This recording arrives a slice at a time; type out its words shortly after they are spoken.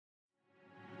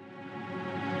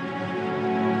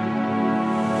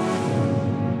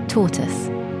Tortoise.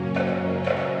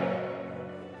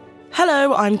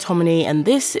 Hello, I'm Tomini, and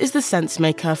this is The Sense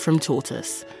Maker from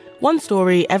Tortoise. One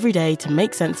story every day to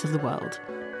make sense of the world.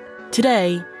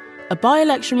 Today, a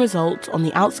by-election result on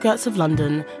the outskirts of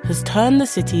London has turned the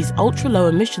city's ultra-low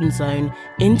emission zone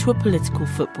into a political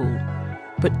football.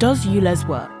 But does ULEZ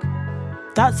work?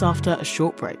 That's after a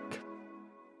short break.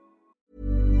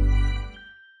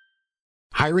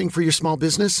 Hiring for your small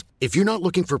business? If you're not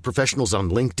looking for professionals on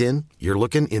LinkedIn, you're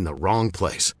looking in the wrong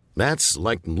place. That's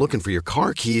like looking for your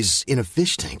car keys in a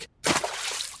fish tank.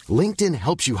 LinkedIn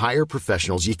helps you hire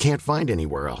professionals you can't find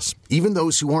anywhere else, even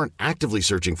those who aren't actively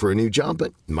searching for a new job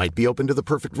but might be open to the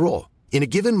perfect role. In a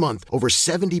given month, over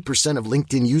 70% of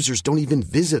LinkedIn users don't even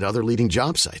visit other leading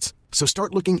job sites. So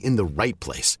start looking in the right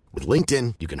place. With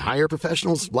LinkedIn, you can hire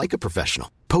professionals like a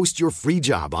professional. Post your free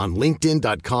job on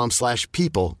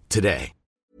linkedin.com/people today.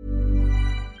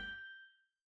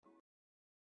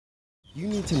 You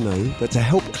need to know that to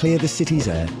help clear the city's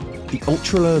air, the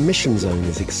ultra-low emission zone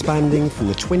is expanding from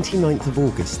the 29th of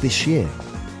August this year.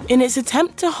 In its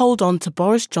attempt to hold on to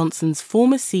Boris Johnson's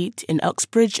former seat in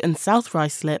Uxbridge and South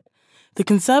Ruislip, the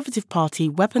Conservative Party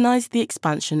weaponised the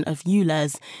expansion of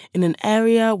ULEZ in an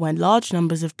area where large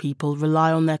numbers of people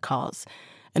rely on their cars,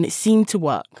 and it seemed to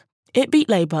work. It beat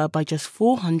Labour by just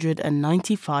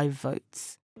 495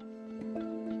 votes.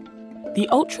 The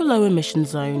Ultra-Low Emission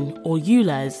Zone, or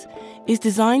ULEZ, is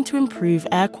designed to improve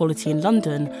air quality in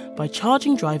London by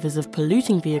charging drivers of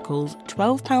polluting vehicles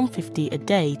 £12.50 a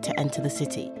day to enter the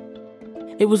city.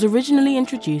 It was originally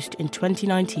introduced in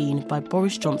 2019 by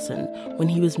Boris Johnson when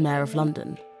he was Mayor of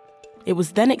London. It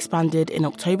was then expanded in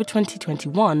October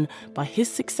 2021 by his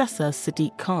successor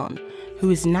Sadiq Khan, who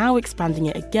is now expanding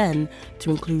it again to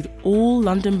include all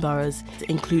London boroughs,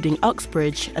 including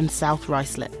Uxbridge and South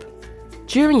Ruislip.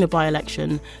 During the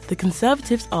by-election, the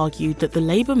Conservatives argued that the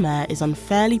Labour mayor is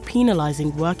unfairly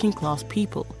penalising working-class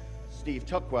people. Steve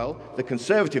Tuckwell, the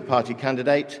Conservative Party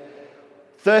candidate,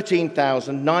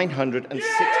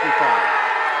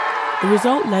 13,965. The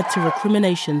result led to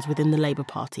recriminations within the Labour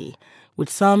Party, with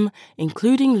some,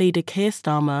 including leader Keir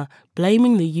Starmer,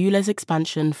 blaming the ULEZ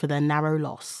expansion for their narrow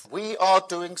loss. We are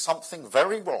doing something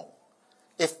very wrong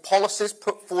if policies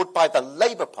put forward by the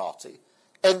Labour Party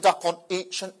end up on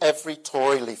each and every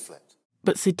Tory leaflet.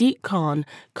 But Sadiq Khan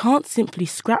can't simply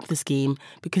scrap the scheme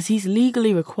because he's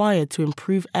legally required to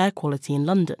improve air quality in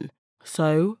London.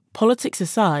 So, politics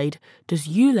aside, does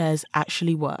ULEZ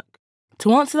actually work?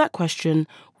 To answer that question,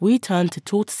 we turn to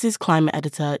Tortoise's climate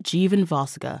editor, Jeevan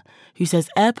Vasiga, who says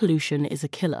air pollution is a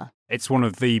killer. It's one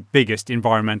of the biggest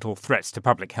environmental threats to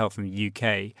public health in the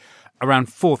UK.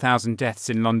 Around 4,000 deaths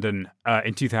in London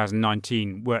in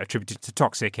 2019 were attributed to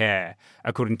toxic air,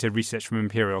 according to research from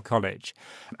Imperial College.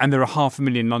 And there are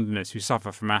 500,000 Londoners who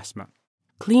suffer from asthma.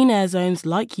 Clean air zones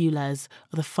like ULEZ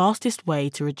are the fastest way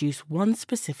to reduce one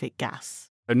specific gas.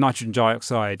 Nitrogen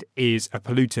dioxide is a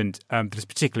pollutant that is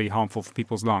particularly harmful for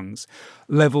people's lungs.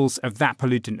 Levels of that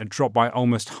pollutant are dropped by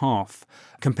almost half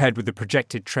compared with the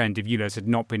projected trend if ULEZ had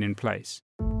not been in place.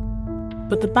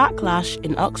 But the backlash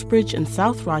in Uxbridge and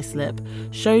South Ruislip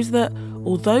shows that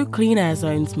although clean air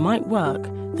zones might work,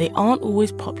 they aren't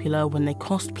always popular when they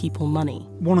cost people money.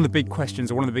 One of the big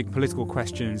questions, or one of the big political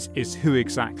questions, is who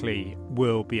exactly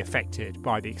will be affected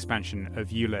by the expansion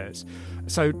of ULEZ.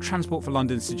 So Transport for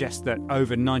London suggests that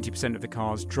over 90% of the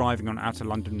cars driving on outer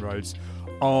London roads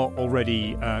are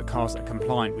already cars that are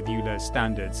compliant with ULEZ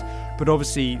standards. But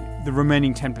obviously, the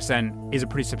remaining 10% is a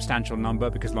pretty substantial number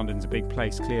because London's a big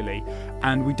place, clearly.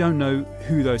 And we don't know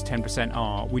who those 10%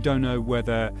 are. We don't know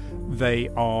whether they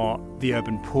are the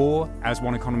urban poor, as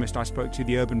one economist I spoke to,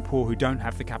 the urban poor who don't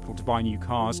have the capital to buy new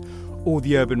cars, or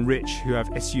the urban rich who have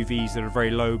SUVs that are very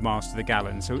low miles to the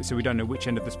gallon. So we don't know which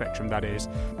end of the spectrum that is.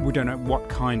 We don't know what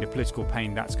kind of political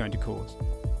pain that's going to cause.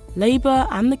 Labour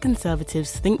and the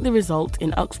Conservatives think the result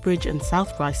in Uxbridge and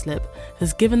South Ruislip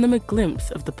has given them a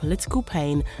glimpse of the political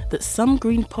pain that some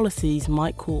green policies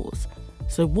might cause.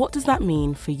 So what does that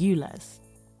mean for ULEZ?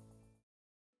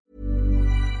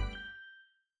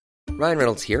 Ryan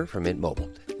Reynolds here from Mint Mobile.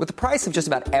 With the price of just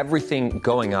about everything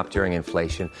going up during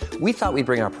inflation, we thought we'd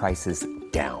bring our prices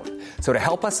down. So to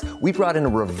help us, we brought in a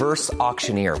reverse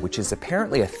auctioneer, which is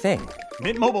apparently a thing.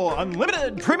 Mint Mobile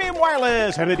Unlimited Premium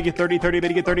Wireless. How to get 30, 30, bit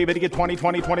to get 30, bit to get 20,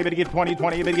 20, 20, bit to get 20,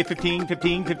 20, bit to get 15,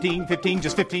 15, 15, 15,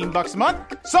 just $15 a month?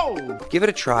 Sold! Give it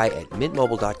a try at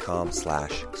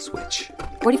mintmobile.com/switch.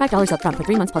 $45 up front for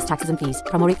 3 months plus taxes and fees.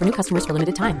 Promo rate for new customers for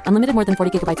limited time. Unlimited more than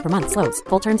 40 gigabytes per month. Slows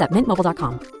full terms at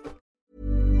mintmobile.com.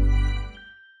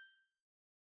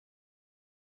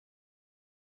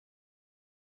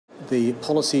 The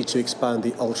policy to expand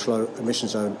the ultra-low emission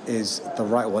zone is the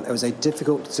right one. It was a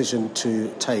difficult decision to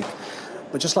take.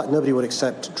 But just like nobody would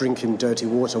accept drinking dirty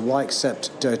water, why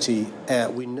accept dirty air?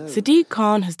 We know. Sadiq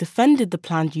Khan has defended the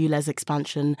planned ULEZ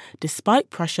expansion despite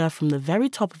pressure from the very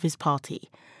top of his party,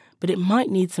 but it might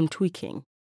need some tweaking.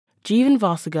 Jeevan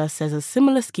Vasagar says a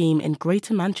similar scheme in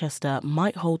Greater Manchester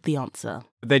might hold the answer.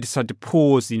 They decided to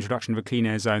pause the introduction of a clean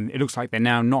air zone. It looks like they're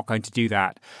now not going to do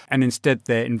that. And instead,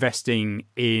 they're investing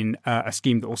in a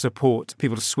scheme that will support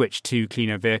people to switch to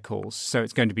cleaner vehicles. So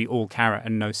it's going to be all carrot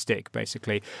and no stick,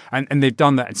 basically. And they've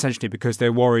done that essentially because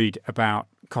they're worried about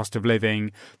cost of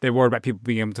living. They're worried about people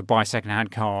being able to buy second-hand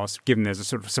cars, given there's a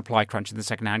sort of supply crunch in the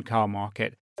second-hand car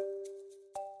market.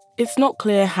 It's not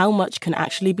clear how much can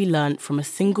actually be learnt from a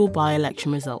single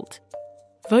by-election result.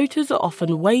 Voters are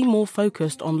often way more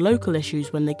focused on local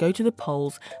issues when they go to the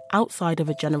polls outside of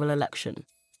a general election.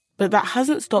 But that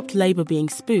hasn't stopped Labour being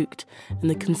spooked and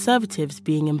the Conservatives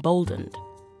being emboldened.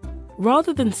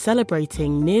 Rather than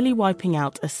celebrating nearly wiping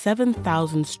out a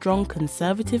 7,000-strong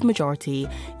Conservative majority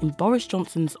in Boris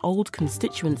Johnson's old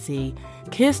constituency,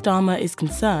 Keir Starmer is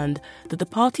concerned that the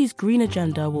party's green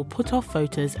agenda will put off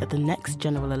voters at the next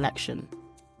general election.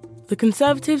 The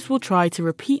Conservatives will try to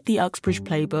repeat the Uxbridge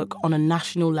playbook on a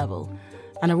national level,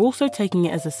 and are also taking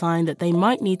it as a sign that they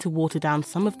might need to water down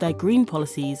some of their green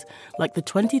policies, like the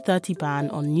 2030 ban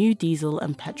on new diesel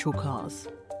and petrol cars.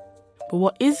 But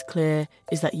what is clear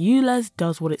is that ULEZ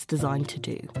does what it's designed to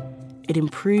do. It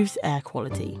improves air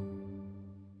quality.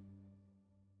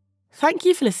 Thank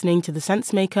you for listening to The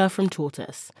Sensemaker from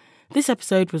Tortoise. This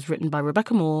episode was written by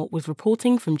Rebecca Moore with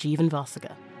reporting from Jeevan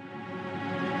Vasagar.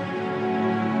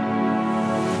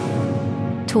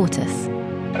 Tortoise.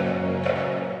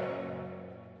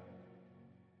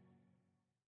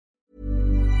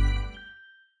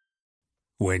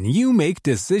 When you make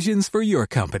decisions for your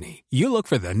company, you look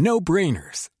for the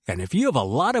no-brainers. And if you have a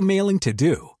lot of mailing to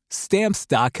do,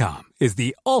 Stamps.com is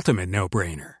the ultimate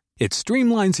no-brainer. It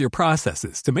streamlines your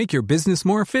processes to make your business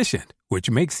more efficient, which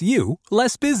makes you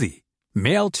less busy.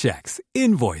 Mail checks,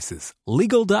 invoices,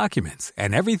 legal documents,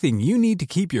 and everything you need to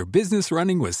keep your business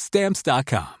running with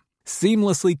Stamps.com.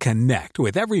 Seamlessly connect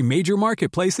with every major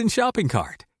marketplace and shopping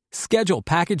cart. Schedule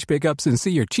package pickups and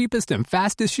see your cheapest and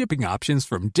fastest shipping options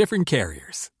from different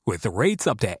carriers. With rates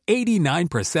up to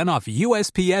 89% off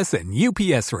USPS and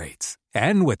UPS rates.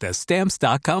 And with the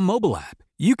Stamps.com mobile app,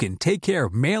 you can take care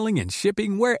of mailing and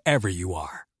shipping wherever you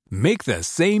are. Make the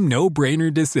same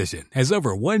no-brainer decision as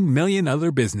over 1 million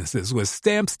other businesses with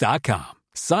Stamps.com.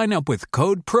 Sign up with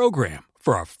code PROGRAM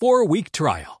for a 4-week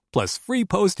trial, plus free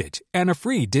postage and a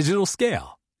free digital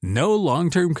scale. No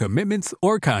long-term commitments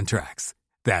or contracts.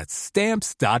 That's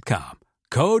Stamps.com.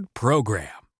 Code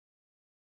PROGRAM.